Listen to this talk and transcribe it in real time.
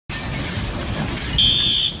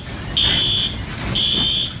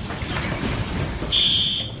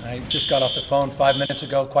Just got off the phone 5 minutes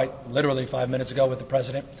ago, quite literally 5 minutes ago, with the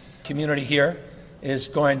president. Community here is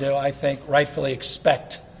going to, I think, rightfully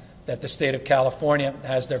expect that the state of California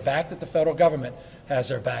has their back, that the federal government has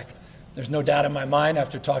their back. There's no doubt in my mind,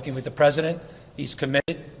 after talking with the president, he's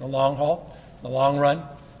committed in the long haul, in the long run,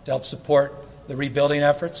 to help support the rebuilding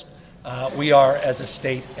efforts. We are as a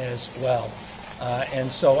state as well. And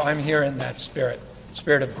so I'm here in that spirit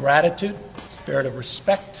of gratitude, spirit of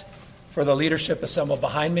respect for the leadership assembled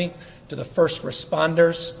behind me, to the first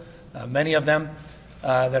responders, many of them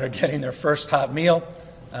that are getting their first hot meal.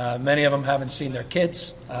 Many of them haven't seen their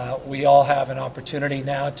kids. We all have an opportunity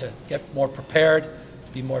now to get more prepared,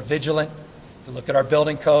 to be more vigilant, to look at our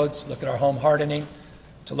building codes, look at our home hardening,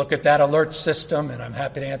 to look at that alert system, and I'm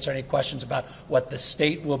happy to answer any questions about what the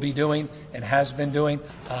state will be doing and has been doing.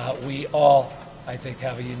 We all, I think,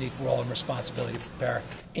 have a unique role and responsibility to prepare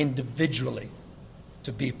individually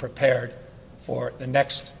to be prepared for the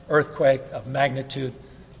next earthquake of magnitude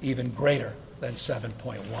even greater than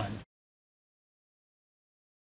 7.1.